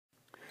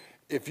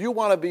if you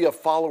want to be a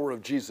follower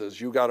of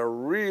Jesus, you got to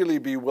really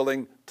be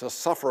willing to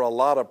suffer a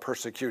lot of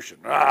persecution.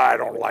 I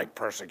don't like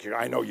persecution.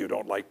 I know you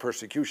don't like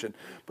persecution,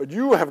 but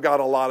you have got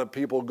a lot of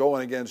people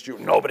going against you.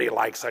 Nobody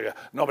likes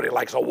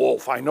a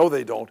wolf. I know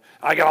they don't.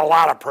 I get a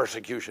lot of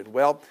persecution.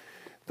 Well,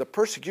 the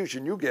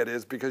persecution you get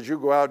is because you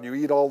go out and you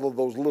eat all of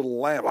those little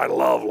lamb. I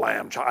love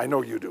lamb chops. I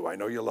know you do. I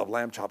know you love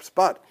lamb chops.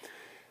 But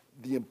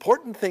the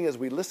important thing as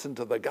we listen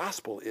to the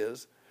gospel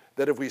is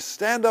that if we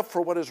stand up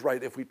for what is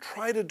right, if we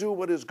try to do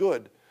what is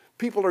good,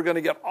 people are going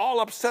to get all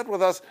upset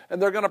with us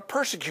and they're going to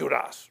persecute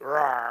us.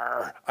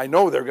 Rawr. I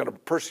know they're going to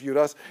persecute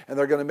us and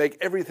they're going to make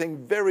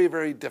everything very,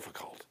 very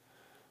difficult.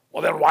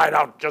 Well, then why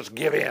not just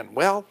give in?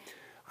 Well,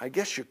 I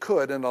guess you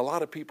could, and a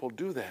lot of people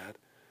do that.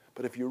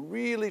 But if you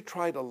really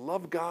try to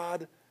love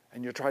God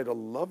and you try to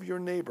love your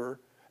neighbor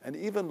and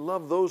even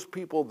love those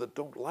people that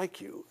don't like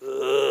you,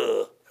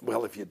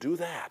 well, if you do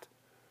that,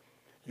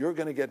 you're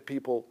going to get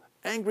people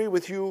angry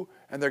with you,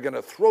 and they're going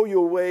to throw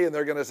you away, and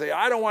they're going to say,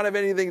 I don't want to have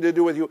anything to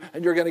do with you,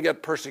 and you're going to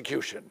get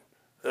persecution.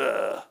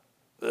 I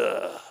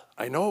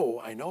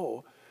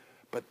know,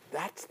 but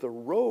that's the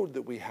road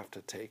that we have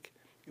to take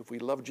if we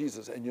love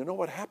Jesus. And you know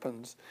what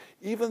happens?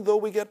 Even though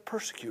we get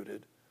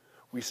persecuted,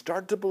 we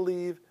start to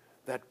believe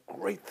that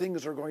great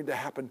things are going to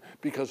happen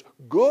because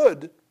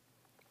good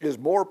is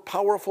more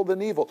powerful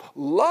than evil.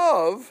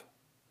 Love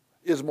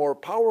is more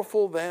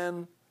powerful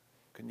than,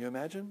 can you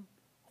imagine?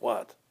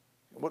 What?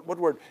 What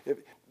word?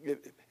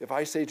 If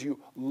I say to you,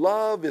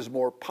 love is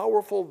more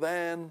powerful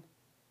than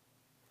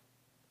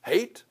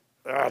hate,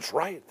 that's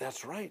right.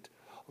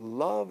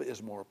 Love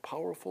is more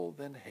powerful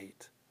than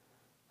hate.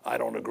 I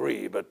don't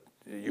agree, but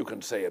you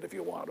can say it if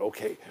you want.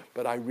 Okay,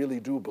 but I really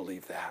do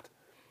believe that.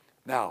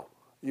 Now,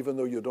 even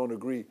though you don't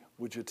agree,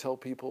 would you tell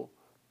people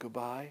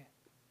goodbye?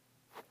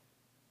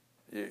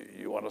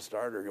 You want to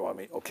start or you want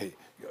me? Okay,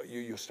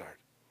 you start.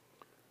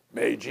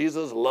 May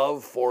Jesus'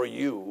 love for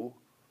you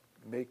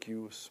make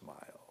you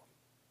smile.